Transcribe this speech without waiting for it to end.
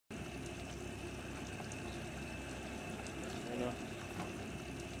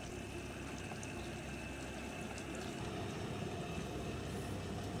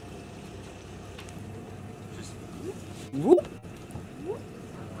Whoop.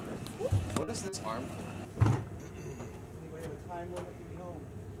 What is this arm?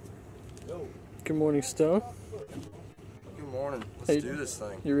 Good morning, Stone. Good morning. Let's do this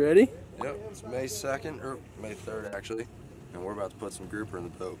thing. You ready? Yep. It's May 2nd, or May 3rd actually, and we're about to put some grouper in the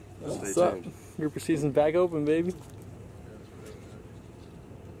boat. What's Stay up? tuned. Grouper season's back open, baby.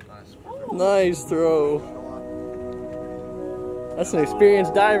 Nice throw. That's an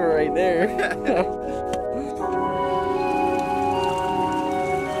experienced diver right there.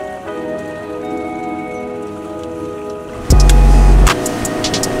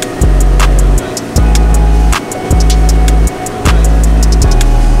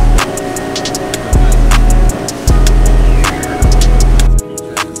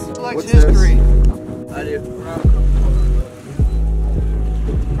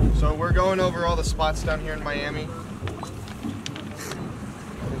 So we're going over all the spots down here in Miami.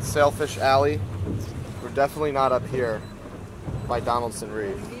 In Sailfish Alley. We're definitely not up here by Donaldson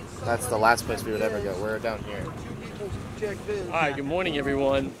Reef. That's the last place we would ever go. We're down here. Alright, good morning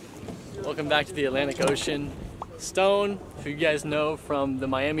everyone. Welcome back to the Atlantic Ocean. Stone, who you guys know from the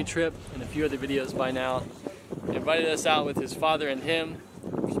Miami trip and a few other videos by now, invited us out with his father and him.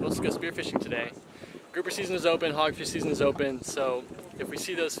 We're supposed to go spearfishing today. Grouper season is open, hogfish season is open, so if we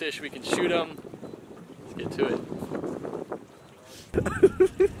see those fish, we can shoot them. Let's get to it.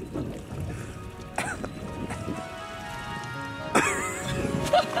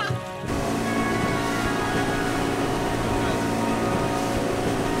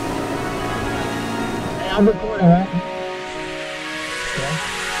 Hey, I'm recording, right? Yeah.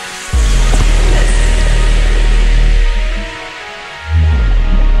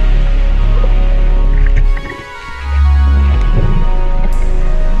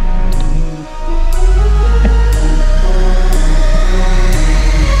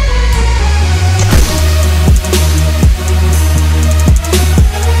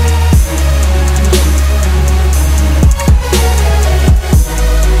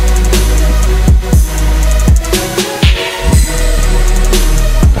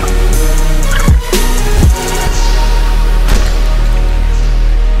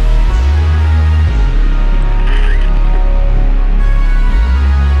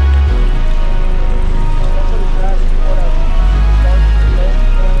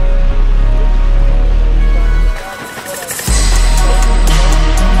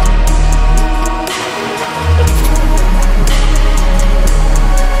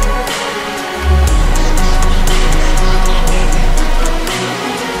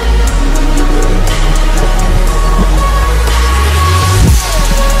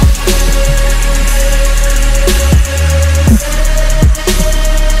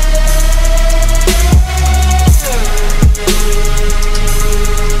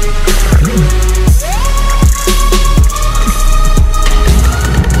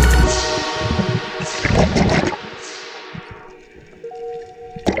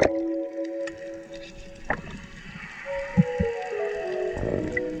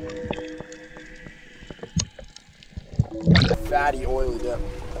 Fatty, oily dip.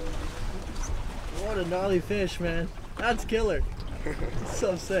 What a gnarly fish, man. That's killer.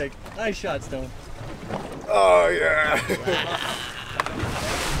 So sick. Nice shot, Stone. Oh yeah.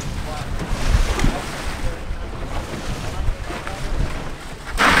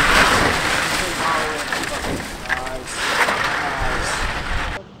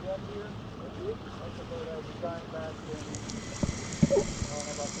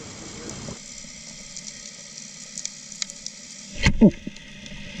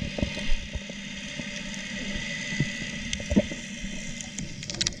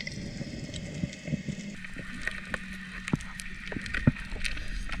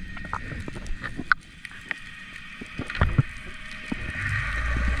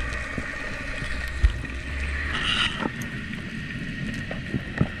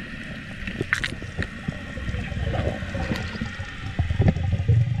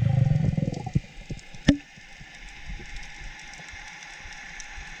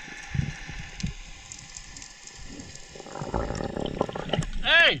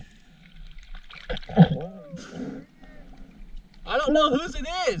 Hey! I don't know whose it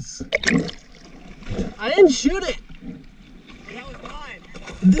is. I didn't shoot it. That was mine.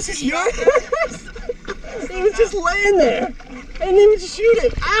 This is yours? It was just laying there. I didn't even shoot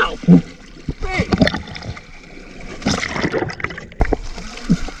it. Ow! Hey!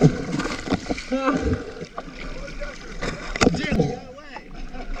 Dude,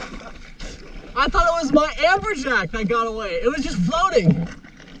 I thought it was my Amberjack that got away. It was just floating.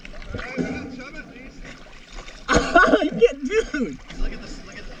 Dude! Look at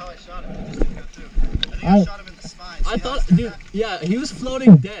how I shot him. I think I shot him in the spine. I thought, dude, yeah, he was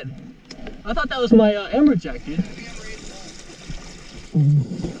floating dead. I thought that was my Amberjack, dude.